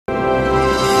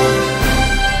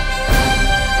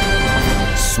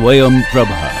Swayam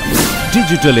Prabha.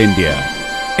 Digital India.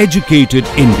 Educated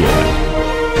India.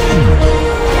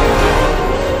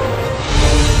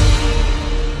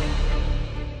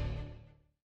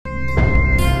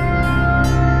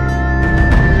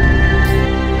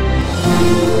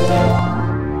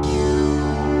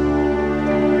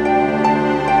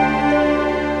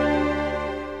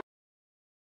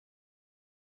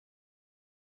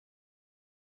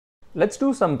 Let's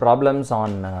do some problems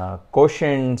on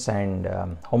quotients and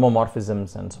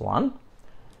homomorphisms and so on.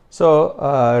 So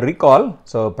recall,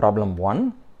 so problem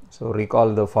 1. So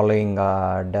recall the following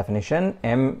definition.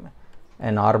 M,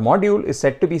 an R module, is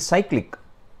said to be cyclic.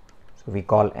 So we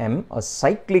call M a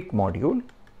cyclic module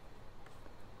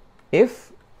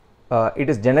if it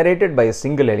is generated by a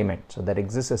single element. So there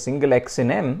exists a single X in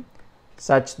M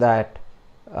such that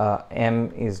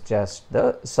M is just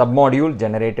the submodule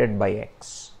generated by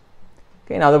X.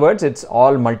 In other words, it's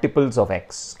all multiples of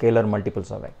X, scalar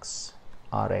multiples of X,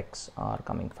 Rx are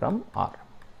coming from R.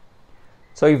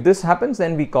 So if this happens,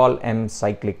 then we call M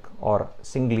cyclic or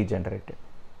singly generated.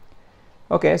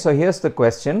 Okay, so here's the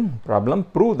question problem.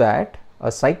 Prove that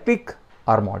a cyclic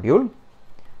R module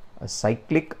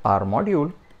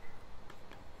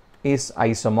is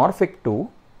isomorphic to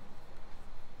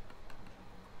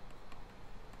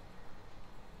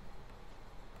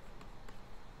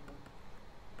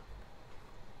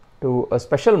a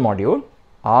special module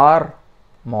R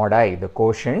mod I, the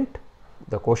quotient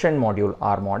module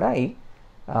R mod I,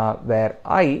 where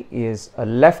I is a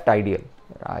left ideal,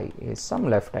 where I is some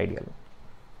left ideal.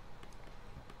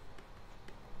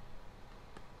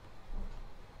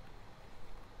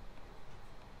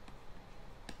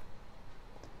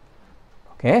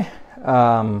 Okay,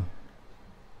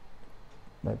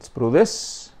 let's prove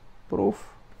this proof.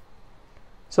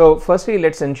 So firstly,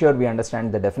 let's ensure we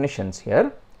understand the definitions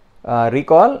here.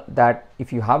 Recall that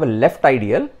if you have a left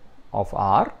ideal of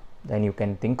R, then you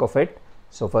can think of it.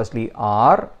 So firstly,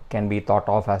 R can be thought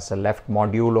of as a left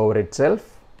module over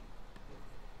itself.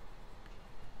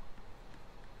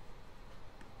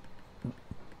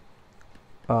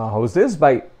 How is this?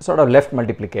 By sort of left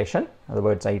multiplication. In other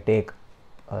words, I take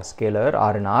a scalar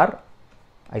R in R.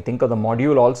 I think of the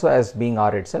module also as being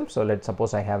R itself. So let's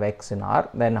suppose I have X in R.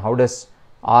 Then how does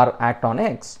R act on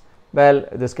X? Well,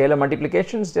 the scalar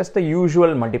multiplication is just the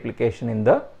usual multiplication in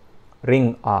the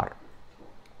ring R.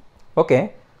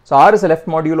 Okay, so R is a left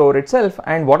module over itself,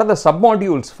 and what are the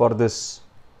submodules for this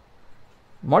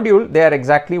module? They are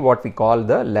exactly what we call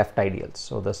the left ideals.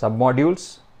 So the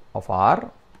submodules of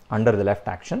R under the left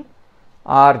action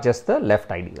are just the left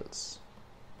ideals.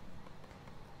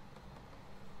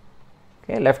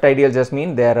 Okay, left ideals just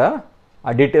mean they are a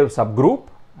additive subgroup,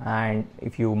 and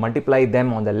if you multiply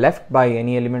them on the left by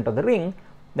any element of the ring,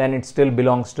 then it still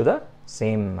belongs to the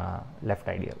same left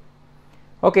ideal.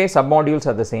 Okay, submodules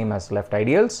are the same as left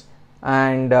ideals,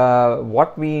 and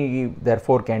what we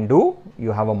therefore can do,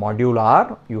 you have a module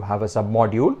R, you have a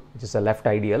submodule which is a left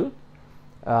ideal,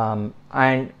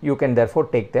 and you can therefore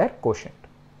take their quotient.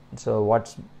 So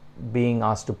what's being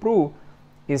asked to prove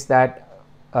is that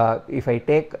if I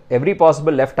take every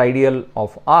possible left ideal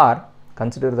of R,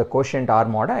 consider the quotient R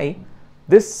mod I,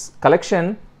 this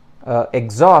collection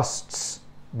exhausts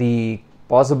the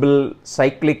possible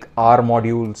cyclic R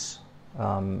modules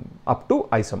up to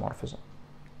isomorphism.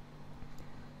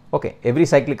 Okay, every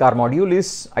cyclic R module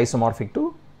is isomorphic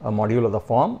to a module of the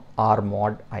form R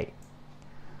mod I.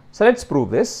 So let's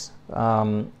prove this.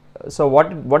 So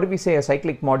what did we say a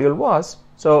cyclic module was?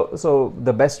 So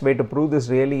the best way to prove this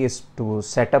really is to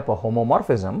set up a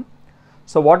homomorphism.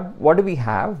 So what do we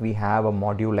have? We have a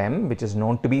module M which is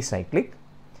known to be cyclic,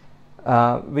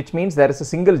 which means there is a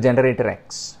single generator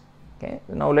X. Okay,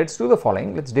 now let's do the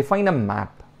following. Let's define a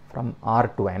map from R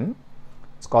to M.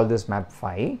 Let's call this map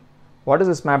phi. What does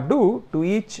this map do? To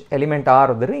each element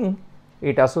R of the ring,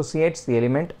 it associates the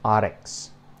element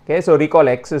Rx. Okay, so recall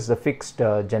X is the fixed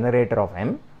generator of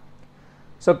M.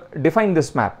 So define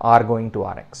this map R going to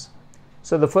Rx.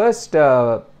 So the first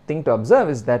thing to observe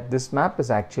is that this map is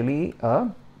actually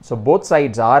so both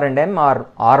sides R and M are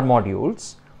R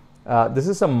modules. This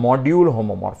is a module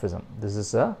homomorphism. This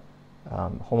is a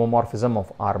homomorphism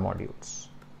of R modules.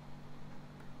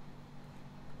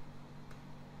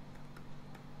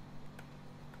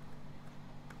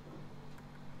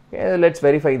 Okay, let's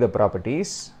verify the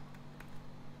properties.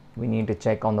 We need to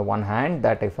check on the one hand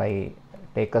that if I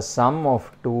take a sum of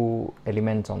two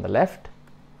elements on the left,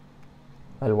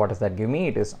 well, what does that give me?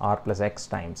 It is R plus X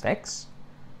times X.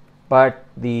 But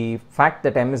the fact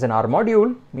that M is an R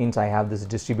module means I have this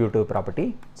distributive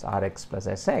property, it's Rx plus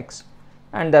Sx,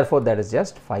 and therefore that is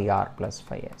just phi R plus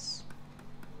phi S.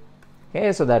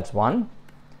 Okay, so that's one.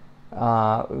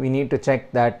 we need to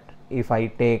check that if I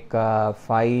take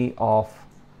phi of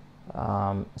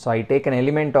so I take an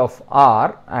element of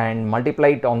R and multiply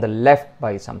it on the left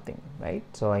by something, right?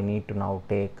 So I need to now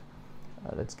take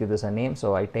let's give this a name.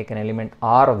 So I take an element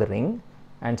R of the ring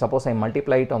and suppose I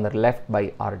multiply it on the left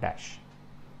by R dash.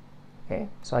 Okay,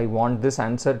 so I want this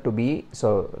answer to be,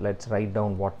 so let's write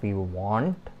down what we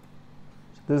want.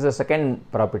 So this is the second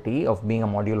property of being a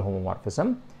module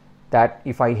homomorphism, that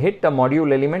if I hit a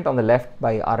module element on the left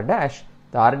by R dash,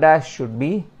 the R dash should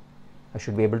be, I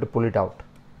should be able to pull it out.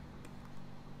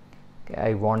 Okay,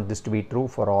 I want this to be true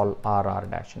for all R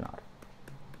dash and R.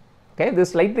 Okay, this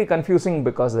is slightly confusing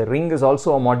because the ring is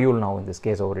also a module now in this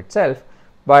case over itself,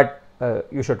 but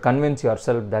you should convince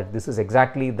yourself that this is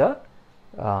exactly the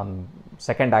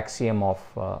second axiom of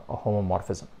a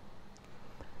homomorphism.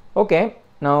 Okay,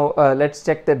 now let's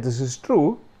check that this is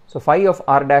true. So phi of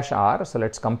R dash R, so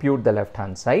let's compute the left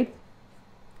hand side.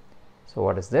 So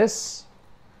what is this?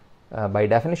 By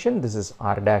definition, this is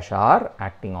R dash R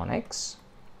acting on X.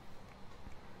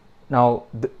 Now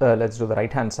let's do the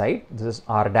right hand side. This is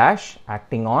R dash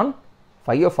acting on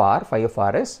phi of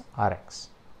R is Rx.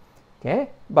 Okay,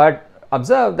 but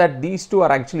observe that these two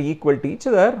are actually equal to each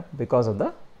other because of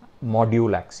the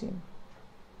module axiom,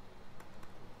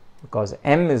 because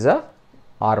M is a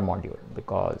R module,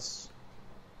 because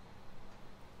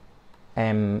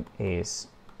M is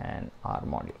an R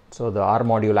module. So the R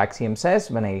module axiom says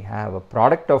when I have a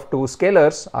product of two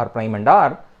scalars R prime and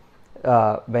R,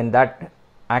 when that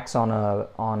acts on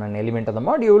an element of the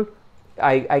module,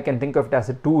 I can think of it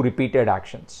as two repeated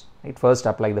actions. Right? First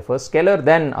apply the first scalar,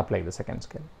 then apply the second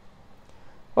scalar.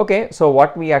 Okay, so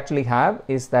what we actually have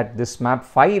is that this map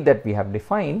phi that we have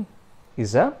defined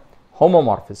is a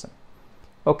homomorphism.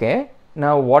 Okay,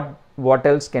 now what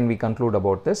else can we conclude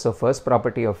about this? So first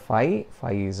property of phi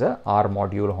is a R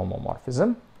module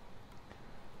homomorphism.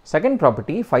 Second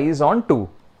property, phi is on 2.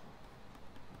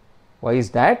 Why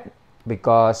is that?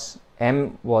 Because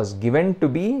M was given to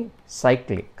be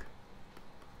cyclic.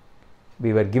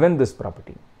 We were given this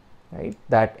property, right,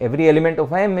 that every element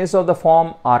of M is of the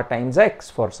form R times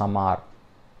X for some R.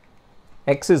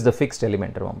 X is the fixed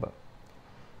element, remember.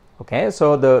 Okay,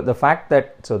 so the fact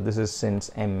that, so this is since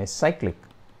M is cyclic.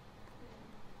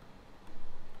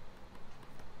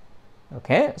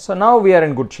 Okay, so now we are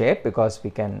in good shape because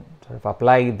we can sort of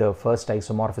apply the first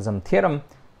isomorphism theorem,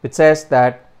 which says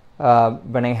that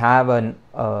when I have a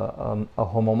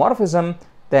homomorphism,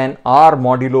 then R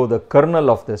modulo the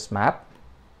kernel of this map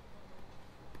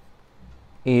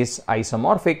is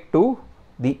isomorphic to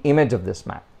the image of this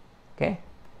map. Okay,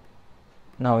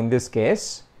 now in this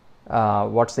case,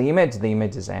 what's the image? The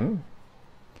image is M,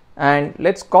 and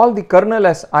let's call the kernel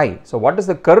as I. So what is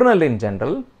the kernel in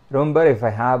general? Remember, if I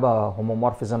have a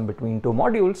homomorphism between two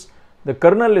modules, the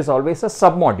kernel is always a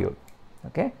submodule.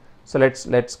 Okay, so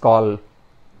let's call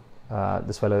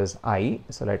this fellow is I.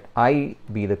 So let I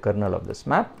be the kernel of this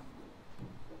map.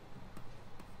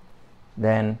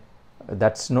 Then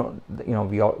that's no, you know,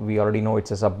 we already know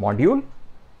it's a submodule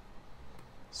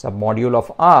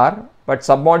of R, but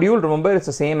submodule, remember, it's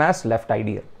the same as left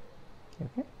ideal.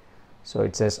 Okay, so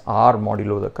it says R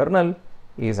modulo the kernel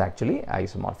is actually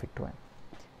isomorphic to M,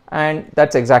 and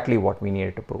that's exactly what we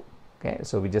needed to prove. Okay,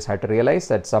 so we just had to realize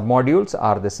that submodules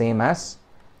are the same as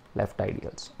left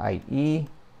ideals, i.e.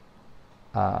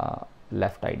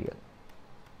 left ideal.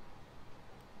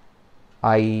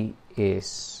 I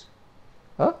is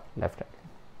a left ideal.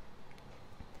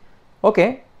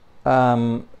 Okay,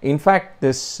 in fact,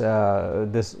 this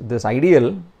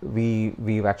ideal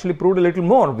we've actually proved a little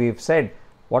more. We've said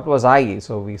what was I,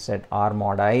 so we said R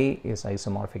mod I is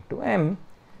isomorphic to M,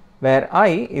 where I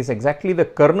is exactly the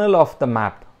kernel of the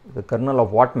map. The kernel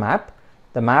of what map?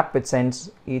 The map which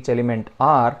sends each element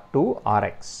R to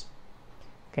Rx.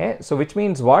 Okay, so which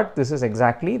means what? This is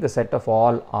exactly the set of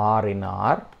all R in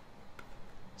R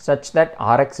such that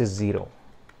Rx is 0,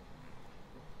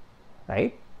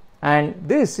 right? And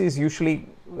this is usually,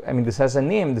 I mean, this has a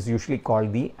name, this is usually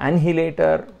called the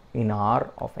annihilator in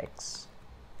R of X.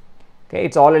 Okay,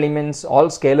 it's all elements, all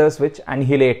scalars which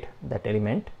annihilate that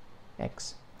element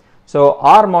X. So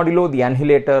R modulo the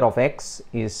annihilator of X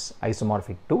is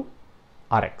isomorphic to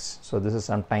Rx. So this is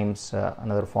sometimes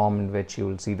another form in which you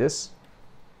will see this.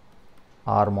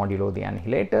 R modulo the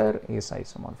annihilator is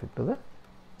isomorphic to the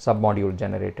submodule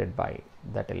generated by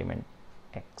that element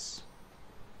X.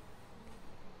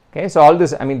 Okay, so all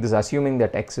this, I mean, this is assuming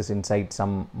that X is inside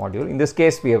some module. In this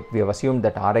case, we have assumed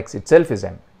that Rx itself is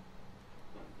M.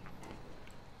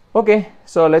 Okay,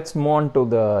 so let's move on to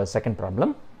the second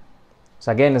problem.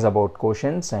 So again is about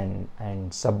quotients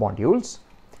and submodules.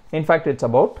 In fact, it's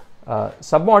about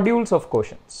submodules of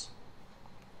quotients.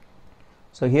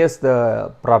 So here's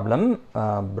the problem,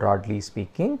 broadly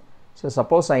speaking. So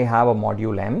suppose I have a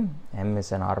module M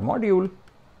is an R module,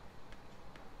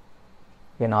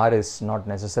 and R is not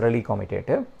necessarily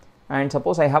commutative, and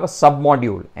suppose I have a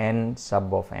submodule N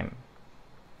sub of M.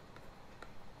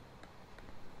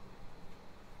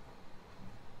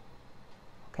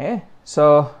 Okay,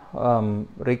 so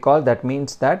recall that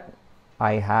means that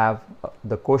I have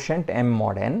the quotient M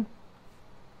mod N,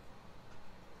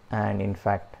 and in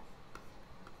fact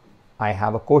I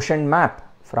have a quotient map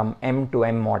from M to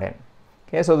M mod N.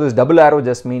 Okay, so this double arrow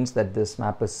just means that this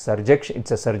map is surjection,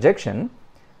 it's a surjection.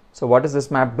 So what does this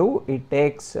map do? It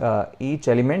takes each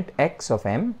element x of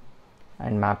M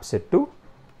and maps it to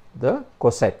the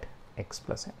coset x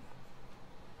plus M.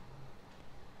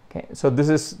 Okay, so this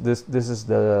is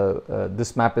the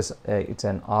this map is it's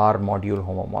an R module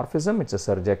homomorphism. It's a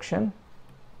surjection.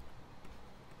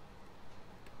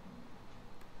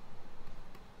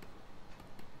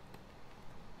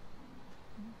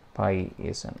 Pi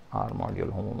is an R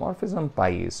module homomorphism.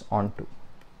 Pi is onto.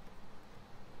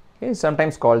 Okay,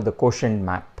 sometimes called the quotient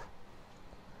map.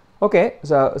 Okay,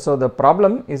 so the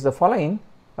problem is the following: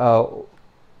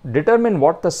 determine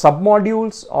what the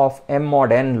submodules of M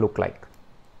mod N look like.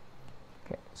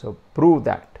 Okay, so prove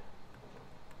that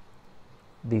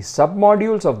the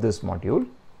submodules of this module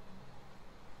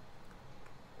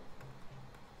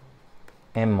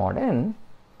M mod N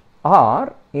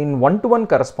are in one-to-one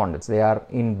correspondence. They are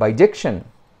in bijection.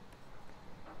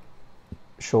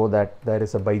 Show that there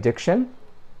is a bijection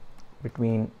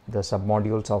between the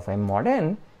submodules of M mod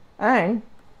N and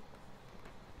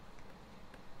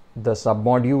the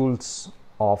submodules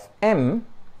of M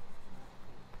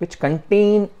which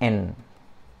contain N.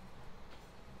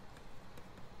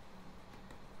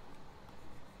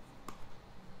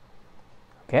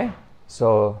 Okay,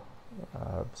 so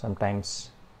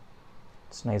sometimes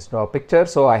it's nice to draw a picture.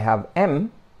 So I have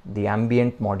M, the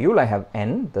ambient module, I have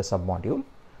N, the submodule,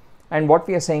 and what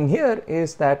we are saying here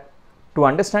is that to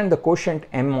understand the quotient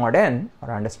M mod N,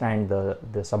 or understand the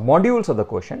submodules of the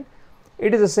quotient,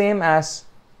 it is the same as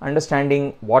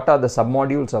understanding what are the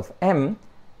submodules of M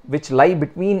which lie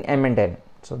between M and N.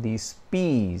 So these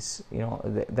P's, you know,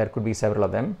 there could be several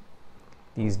of them,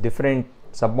 these different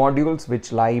submodules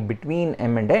which lie between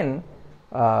M and N,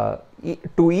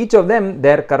 to each of them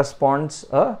there corresponds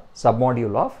a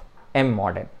submodule of M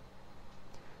mod N.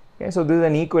 Okay, so this is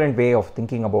an equivalent way of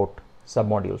thinking about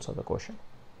submodules of the quotient.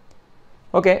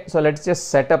 Okay, so let's just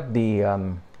set up the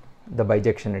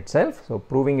bijection itself. So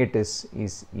proving it is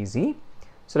easy.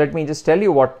 So let me just tell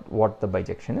you what the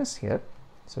bijection is here.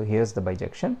 So here's the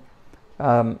bijection.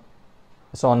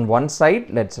 So on one side,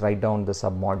 let's write down the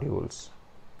submodules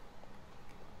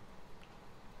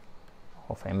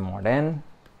of M mod N,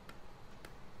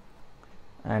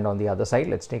 and on the other side,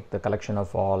 let's take the collection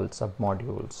of all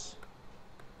submodules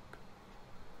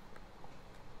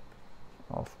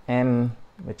of M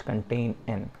which contain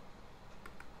N.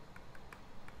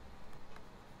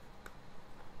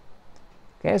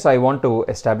 Okay, so I want to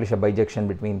establish a bijection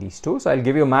between these two. So I'll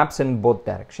give you maps in both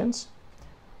directions.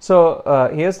 So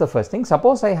here's the first thing.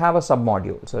 Suppose I have a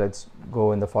submodule. So let's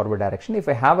go in the forward direction. If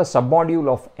I have a submodule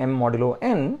of M modulo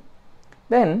N,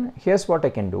 then here's what I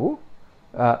can do.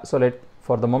 So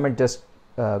for the moment just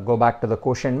go back to the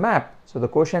quotient map. So the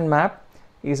quotient map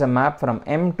is a map from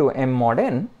M to M mod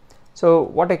N. So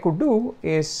what I could do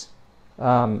is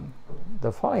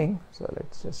the following. So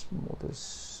let's just move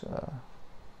this.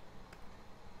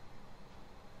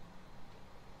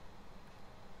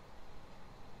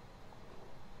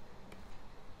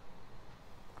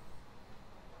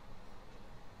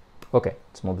 Okay,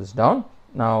 let's move this down.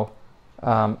 Now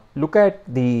look at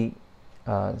the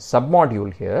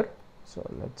submodule here. So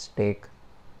let's take.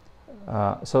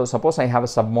 So suppose I have a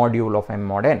submodule of M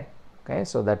mod N. Okay,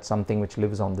 so that's something which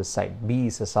lives on this side. B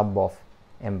is a sub of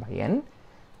M by N.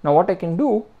 Now what I can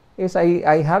do is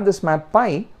I have this map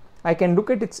pi. I can look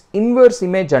at its inverse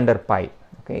image under pi.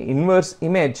 Okay, inverse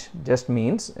image just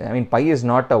means, I mean, pi is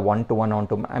not a one-to-one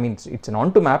onto, I mean, it's an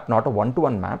onto map, not a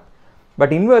one-to-one map.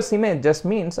 But inverse image just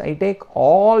means I take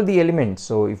all the elements.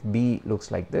 So if B looks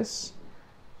like this,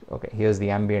 okay, here's the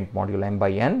ambient module M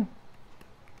by N.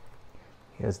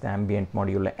 Here's the ambient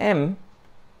module M.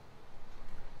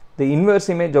 The inverse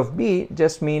image of B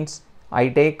just means I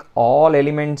take all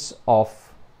elements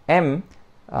of M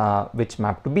which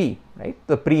map to B, right?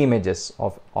 The pre-images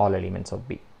of all elements of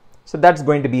B. So that's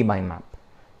going to be my map.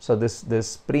 So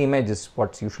this pre-image is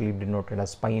what's usually denoted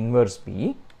as pi inverse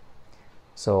B.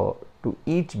 So to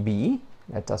each B,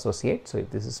 let's associate. So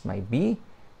if this is my B,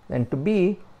 then to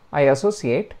B I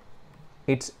associate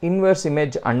its inverse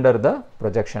image under the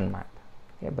projection map,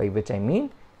 okay, by which I mean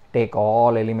take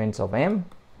all elements of M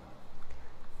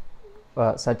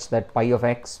such that pi of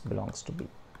x belongs to B.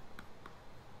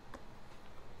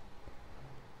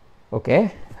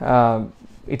 Okay,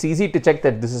 it's easy to check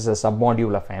that this is a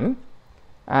submodule of M,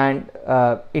 and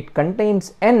it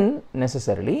contains N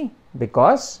necessarily,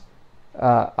 because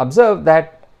observe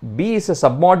that B is a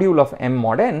submodule of M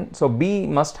mod N, so B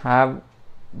must have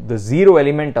the 0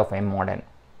 element of M mod N.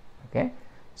 Okay,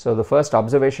 so the first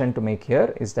observation to make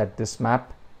here is that this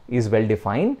map is well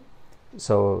defined.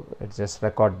 So let's just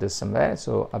record this somewhere.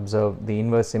 So observe the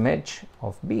inverse image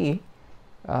of B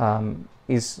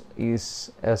is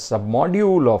a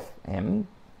submodule of M.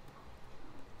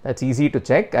 That's easy to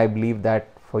check. I believe that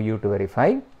for you to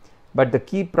verify. But the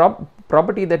key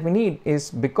property that we need is,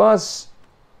 because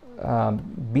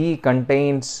B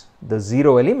contains the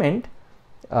 0 element,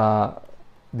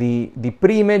 the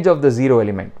pre-image of the 0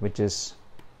 element, which is,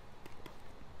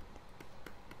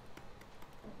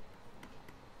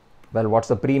 well, what's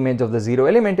the pre-image of the 0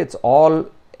 element? It's all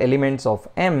elements of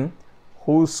M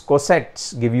whose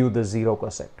cosets give you the 0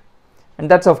 coset, and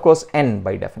that's of course N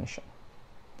by definition.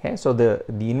 Okay, so the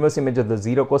inverse image of the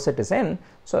 0 coset is N,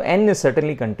 so N is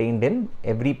certainly contained in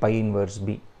every pi inverse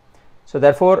B. So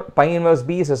therefore pi inverse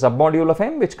B is a submodule of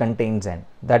M which contains N.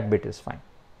 That bit is fine.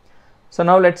 So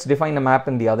now let's define a map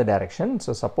in the other direction.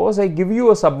 So suppose I give you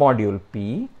a submodule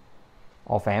P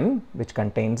of M which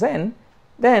contains N,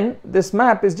 then this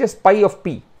map is just pi of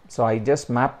P. So I just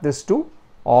map this to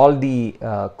all the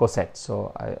cosets.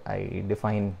 So I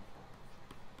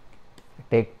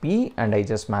take P and I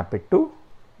just map it to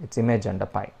its image under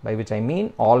pi, by which I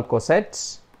mean all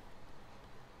cosets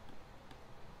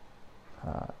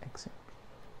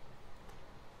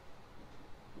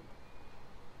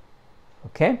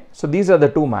okay. So these are the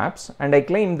two maps, and I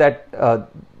claim that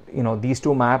these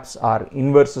two maps are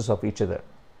inverses of each other,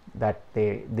 that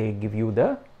they give you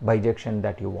the bijection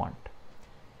that you want.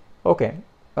 Okay,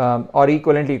 or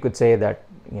equivalently you could say that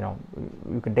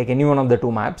you can take any one of the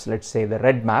two maps, let's say the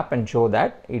red map, and show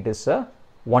that it is a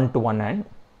 1-to-1 and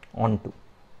onto.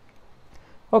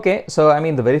 Okay, so I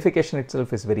mean the verification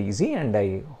itself is very easy, and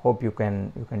I hope you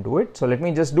can do it. So let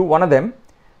me just do one of them.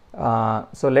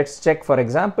 So let's check, for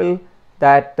example,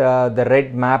 that the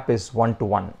red map is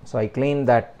 1-to-1. So I claim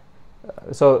that.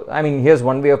 So I mean, here's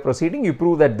one way of proceeding. You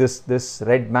prove that this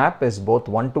red map is both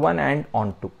 1-to-1 and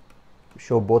onto.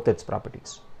 Show both its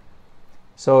properties.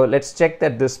 So let's check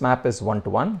that this map is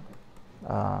 1-to-1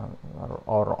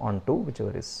 or onto,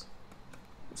 whichever is.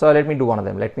 So let me do one of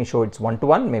them. Let me show it's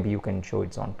 1-to-1. Maybe you can show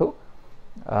it's onto.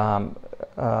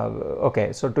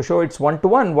 Okay, so to show it's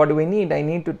 1-to-1, what do we need? I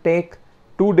need to take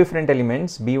two different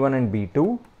elements, B1 and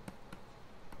B2,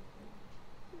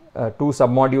 two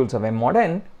submodules of M mod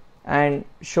N, and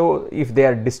show if they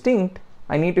are distinct.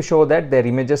 I need to show that their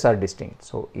images are distinct.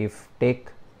 So if take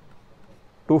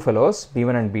two fellows,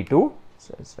 B1 and B2,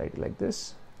 so let's write it like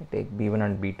this. I take B1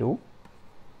 and B2,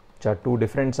 which are two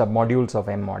different submodules of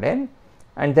M mod N,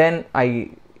 and then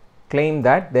I claim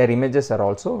that their images are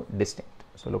also distinct.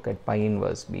 So look at pi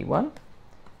inverse B1,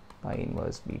 pi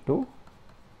inverse B2.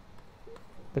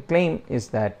 The claim is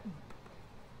that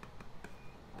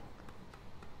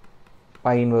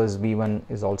pi inverse B1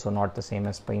 is also not the same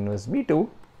as pi inverse B2,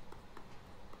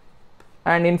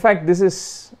 and in fact this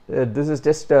is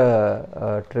just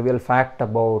a trivial fact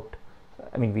about,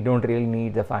 I mean, we don't really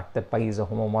need the fact that pi is a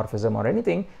homomorphism or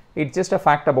anything. It's just a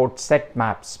fact about set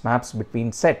maps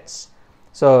between sets.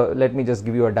 So let me just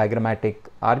give you a diagrammatic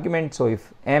argument. So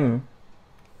if M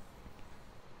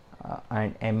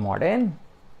and M mod N,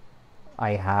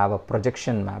 I have a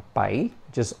projection map pi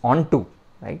which is onto,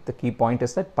 right? The key point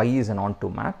is that pi is an onto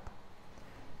map,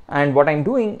 and what I'm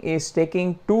doing is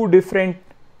taking two different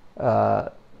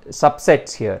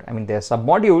subsets here. I mean, they are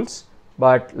submodules,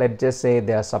 but let's just say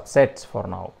they are subsets for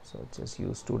now. So just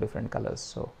use two different colors.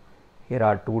 So here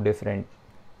are two different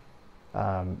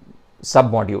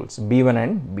submodules, B1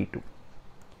 and B2.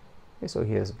 Okay, so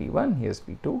here's B1, here's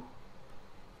B2,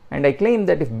 and I claim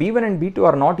that if B1 and B2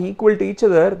 are not equal to each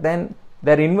other, then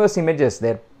their inverse images,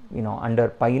 their under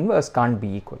pi inverse, can't be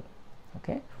equal.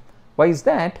 Okay, why is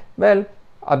that? Well,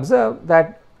 observe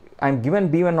that I'm given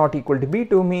B1 not equal to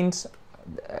B2 means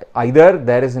either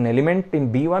there is an element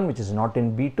in B1 which is not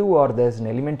in B2, or there is an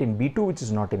element in B2 which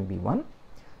is not in B1.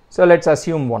 So let's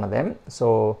assume one of them.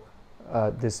 So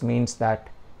this means that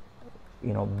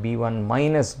B1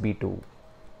 minus B2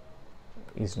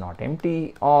 is not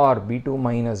empty, or B2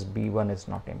 minus B1 is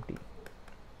not empty.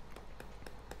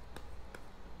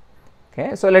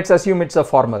 Okay, so let's assume it's a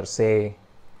former. Say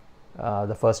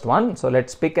the first one. So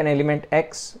let's pick an element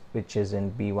x which is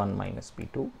in B1 minus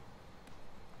B2.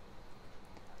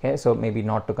 Okay, so maybe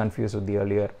not to confuse with the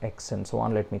earlier x and so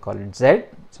on, let me call it z.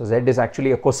 So z is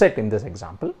actually a coset in this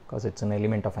example because it's an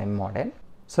element of M mod n.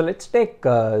 So let's take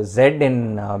z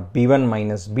in B1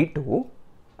 minus B2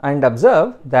 and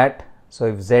observe that, so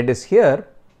if z is here,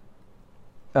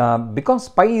 because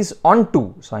pi is on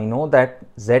 2, so I know that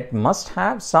z must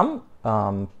have some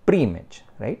pre-image,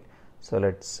 right? So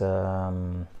let's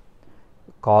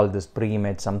call this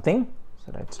pre-image something.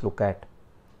 So let's look at,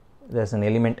 there's an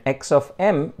element x of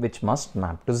M which must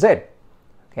map to z.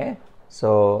 Okay,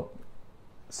 so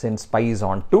since pi is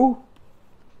on 2,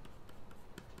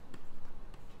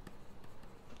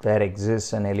 there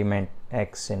exists an element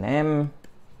x in M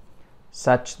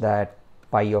such that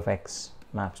pi of x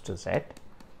maps to z.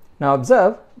 Now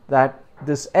observe that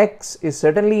this x is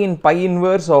certainly in pi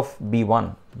inverse of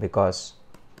B1 because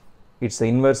it's the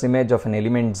inverse image of an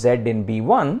element z in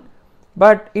B1,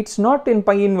 but it's not in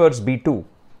pi inverse B2.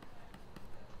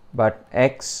 But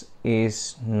x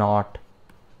is not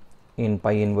in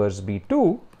pi inverse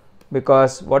B2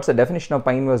 because what's the definition of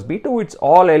pi inverse B2? It's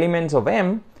all elements of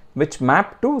M which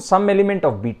map to some element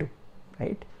of B2,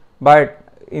 right? But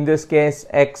in this case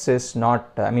x is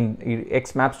not,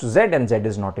 x maps to z and z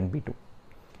is not in B2.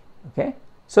 Okay,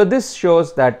 so this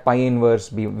shows that pi inverse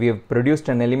B, we have produced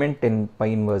an element in pi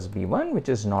inverse B1 which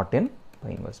is not in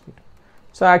pi inverse B2.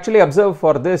 So actually observe,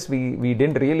 for this we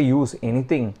didn't really use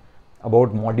anything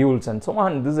about modules and so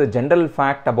on. This is a general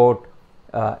fact about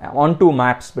onto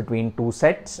maps between two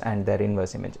sets and their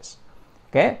inverse images.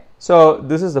 Okay, so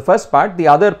this is the first part. The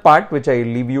other part which I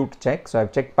leave you to check, so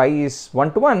I've checked pi is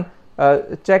 1 to 1,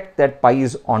 check that pi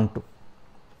is onto.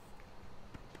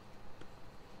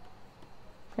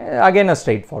 Okay, again a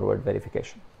straightforward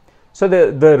verification. So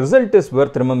the result is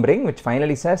worth remembering, which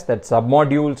finally says that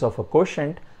submodules of a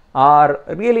quotient are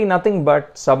really nothing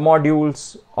but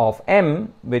submodules of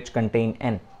M which contain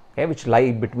n, okay, which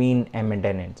lie between M and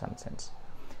n in some sense.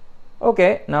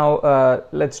 Okay, now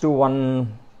let's do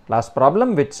one last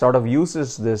problem which sort of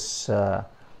uses this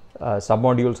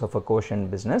submodules of a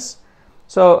quotient business.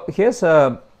 So here's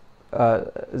a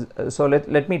so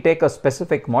let me take a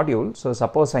specific module. So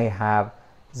suppose I have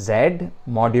z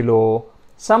modulo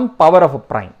some power of a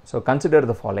prime. So consider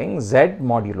the following: z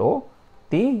modulo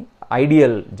the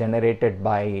ideal generated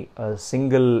by a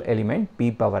single element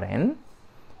p power n,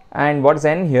 and what is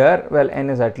n here? Well, n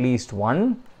is at least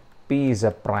 1, p is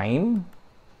a prime.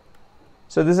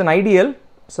 So this is an ideal,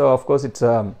 so of course it's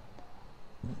a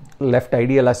left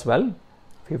ideal as well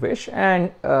if you wish,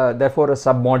 and therefore a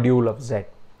submodule of z.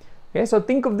 Okay, so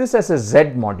think of this as a z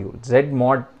module. Z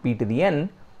mod p to the n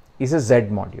is a z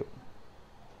module.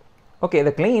 Okay,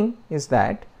 the claim is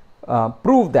that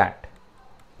prove that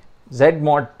z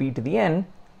mod p to the n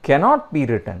cannot be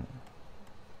written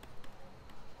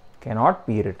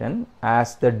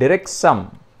as the direct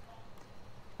sum,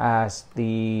 as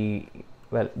the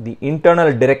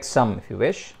internal direct sum, if you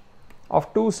wish,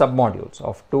 of two submodules,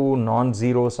 of two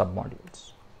non-zero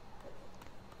submodules.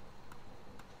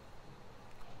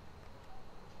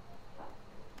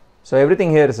 So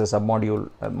everything here is a submodule,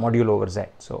 module over z,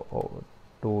 so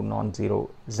two non-zero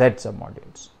z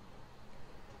submodules.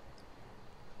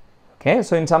 Okay,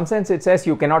 so in some sense it says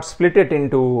you cannot split it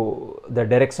into the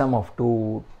direct sum of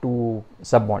two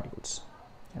submodules,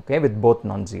 okay, with both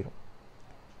non-zero.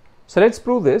 So let's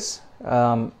prove this.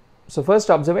 So first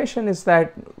observation is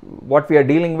that what we are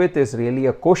dealing with is really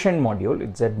a quotient module.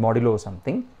 It's z modulo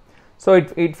something. So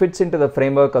it fits into the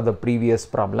framework of the previous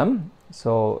problem.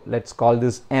 So let's call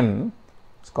this M,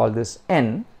 let's call this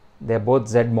N. They're both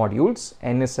z modules.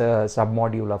 N is a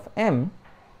submodule of M.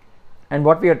 And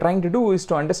what we are trying to do is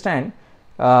to understand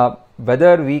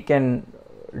whether we can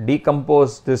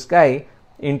decompose this guy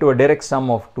into a direct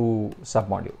sum of two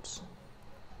submodules,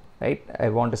 right? I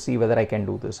want to see whether I can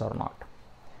do this or not.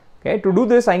 Okay, to do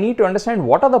this I need to understand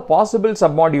what are the possible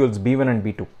submodules B1 and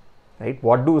B2, right?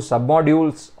 What do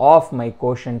submodules of my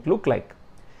quotient look like?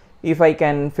 If I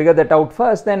can figure that out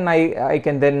first, then I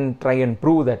can then try and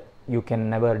prove that you can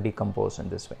never decompose in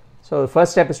this way. So the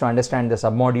first step is to understand the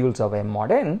submodules of M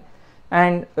mod n.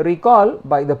 And recall,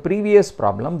 by the previous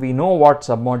problem we know what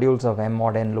submodules of M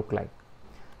mod n look like.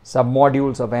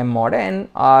 Submodules of M mod n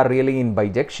are really in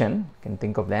bijection. You can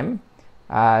think of them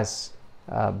as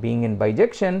being in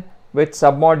bijection with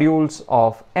submodules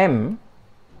of M.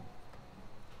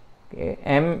 Okay,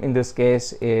 M in this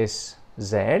case is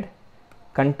z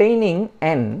containing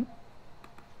n,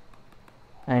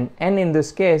 and n in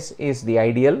this case is the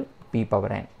ideal p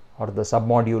power n or the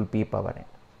submodule p power n.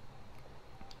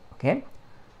 Okay,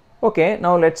 Okay,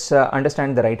 now let's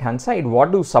understand the right hand side.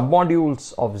 What do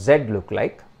submodules of Z look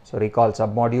like? So recall,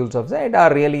 submodules of Z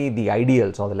are really the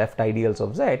ideals or the left ideals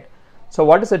of Z. So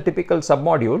what is a typical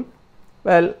submodule?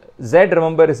 Well, Z,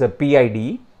 remember, is a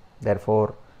PID,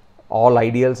 therefore all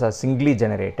ideals are singly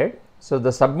generated. So the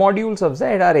submodules of Z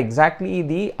are exactly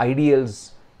the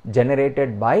ideals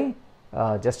generated by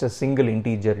just a single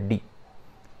integer D.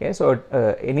 Okay, so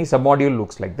any submodule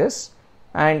looks like this,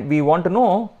 and we want to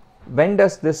know when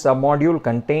does this submodule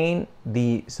contain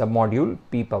the submodule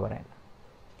P power n.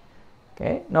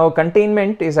 Okay, now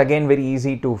containment is again very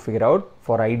easy to figure out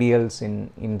for ideals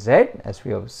in Z, as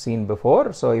we have seen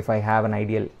before. So if I have an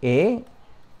ideal A,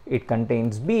 it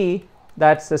contains B,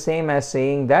 that's the same as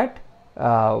saying that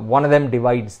one of them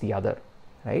divides the other,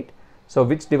 right? So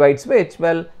which divides which?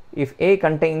 Well, if A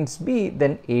contains B,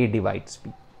 then A divides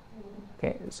B.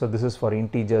 Okay, so this is for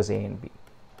integers A and B.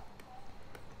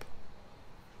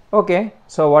 Okay,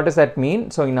 so what does that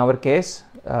mean? So in our case,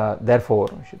 therefore,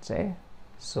 I should say,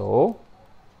 so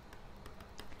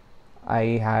I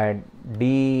had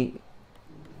D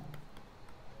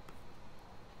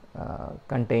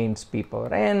contains P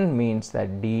power n, means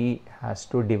that D has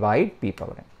to divide P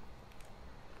power n.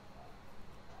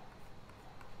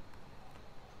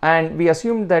 And we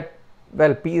assume that,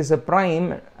 well, P is a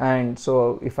prime, and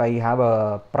so if I have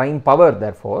a prime power,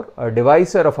 therefore a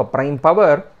divisor of a prime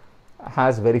power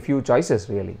has very few choices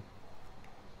really.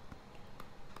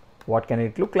 What can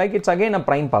it look like? It's again a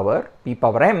prime power, P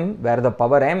power m, where the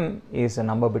power m is a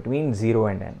number between 0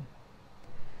 and n.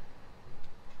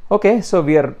 Okay, so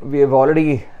we have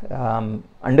already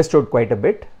understood quite a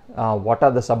bit what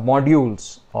are the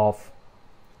submodules of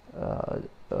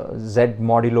Z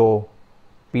modulo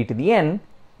P to the n.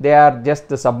 They are just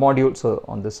the submodules. So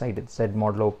on this side it's Z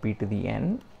modulo P to the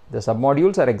n. The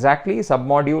submodules are exactly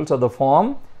submodules of the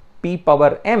form P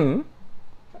power m.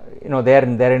 You know, they're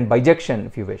in bijection,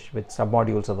 if you wish, with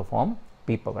submodules of the form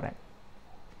P power n.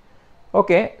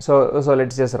 Okay, so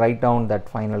let's just write down that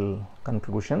final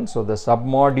conclusion. So the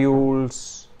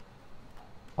submodules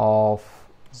of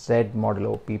Z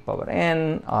modulo P power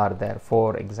n are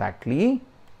therefore exactly,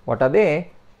 what are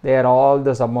they? They are all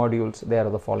the submodules. They are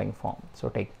the following form. So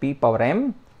take P power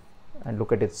m and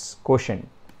look at its quotient.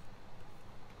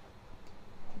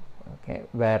 Okay,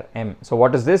 where m. So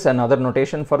what is this? Another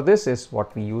notation for this is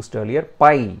what we used earlier,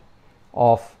 pi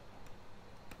of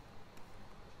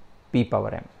P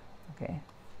power m. Okay,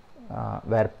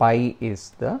 where pi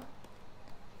is the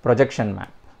projection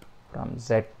map from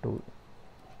Z to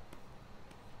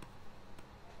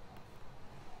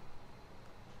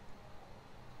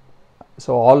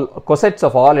so all cosets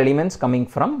of all elements coming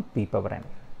from P power m,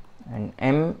 and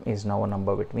m is now a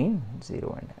number between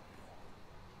 0 and n.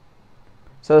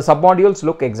 So the submodules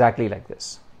look exactly like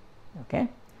this. Okay,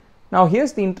 now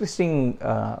here's the interesting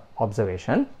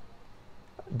observation.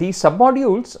 These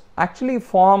submodules actually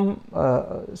form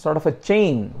sort of a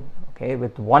chain, okay,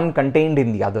 with one contained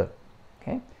in the other.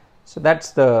 Okay, so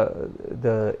that's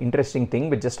the interesting thing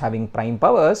with just having prime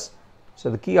powers. So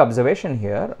the key observation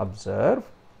here, observe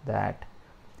that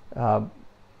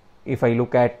if I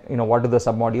look at, you know, what do the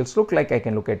submodules look like, I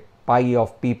can look at pi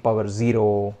of P power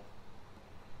 0.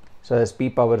 So there's P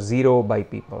power 0 by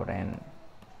P power n,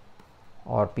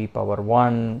 or P power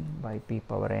 1 by P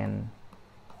power n,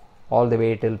 all the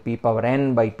way till P power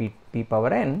n by P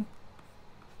power n.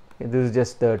 This is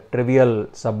just the trivial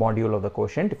submodule of the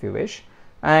quotient, if you wish,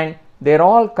 and they're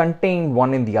all contained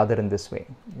one in the other in this way.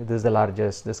 This is the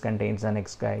largest, this contains the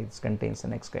next guy, this contains the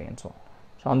next guy, and so on.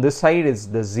 So on this side is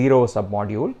the 0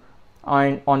 submodule,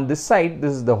 and on this side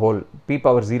this is the whole. P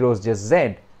power 0 is just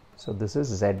Z, so this is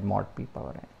Z mod P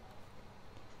power n.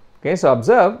 Okay, so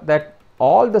observe that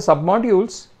all the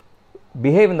submodules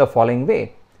behave in the following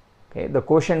way. Okay, the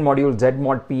quotient module Z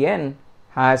mod Pn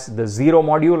has the 0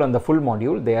 module and the full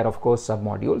module. They are of course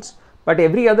submodules, but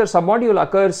every other submodule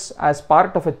occurs as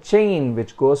part of a chain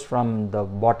which goes from the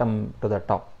bottom to the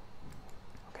top.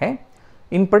 Okay,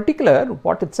 in particular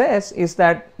what it says is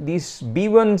that these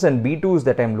B1s and B2s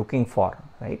that I am looking for,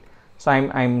 right? So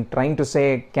I'm trying to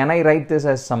say, can I write this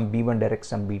as some B1 directs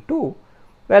some B2?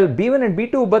 Well, B1 and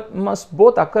B2 but must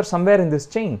both occur somewhere in this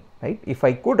chain, right? If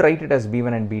I could write it as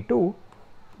B1 and B2,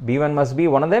 B1 must be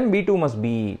one of them, B2 must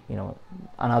be, you know,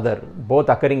 another, both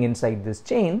occurring inside this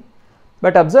chain.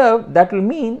 But observe, that will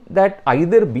mean that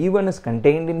either B1 is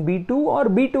contained in B2 or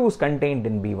B2 is contained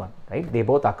in B1, right? They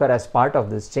both occur as part of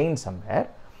this chain somewhere.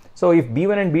 So if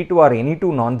B1 and B2 are any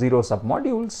two non-zero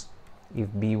submodules, if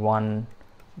B1,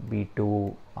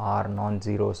 B2 are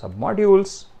non-zero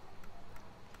submodules,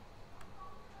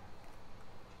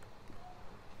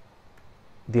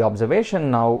 the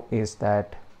observation now is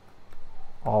that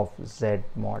of z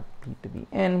mod p to the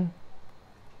n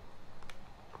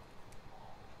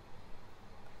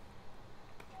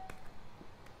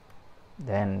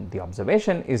then the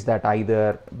observation is that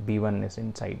either b1 is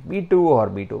inside b2 or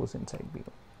b2 is inside b1.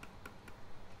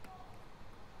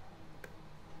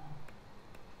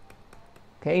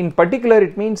 Okay, in particular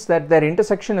it means that their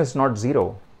intersection is not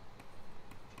 0,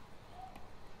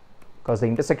 because the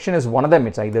intersection is one of them,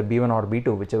 it's either b1 or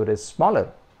b2, whichever is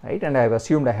smaller, right? And I have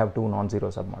assumed I have two non-zero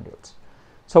submodules.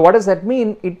 So what does that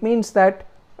mean? It means that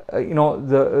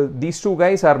these two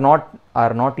guys are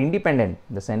not independent,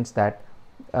 in the sense that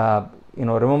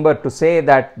remember, to say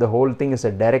that the whole thing is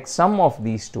a direct sum of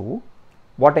these two,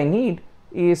 what I need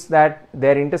is that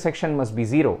their intersection must be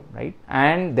 0, right?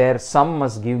 And their sum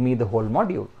must give me the whole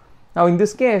module. Now in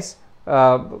this case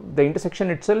the intersection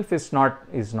itself is not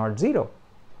 0.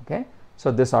 Okay,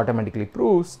 so this automatically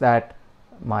proves that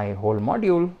my whole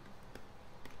module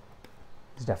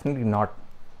is definitely not,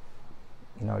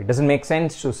 it doesn't make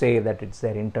sense to say that it's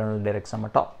their internal direct sum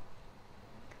at all.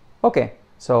 Okay,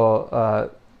 so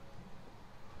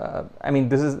I mean,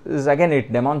 this is again,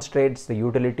 it demonstrates the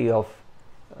utility of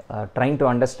trying to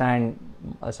understand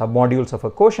submodules of a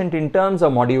quotient in terms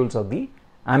of modules of the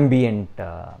ambient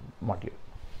module.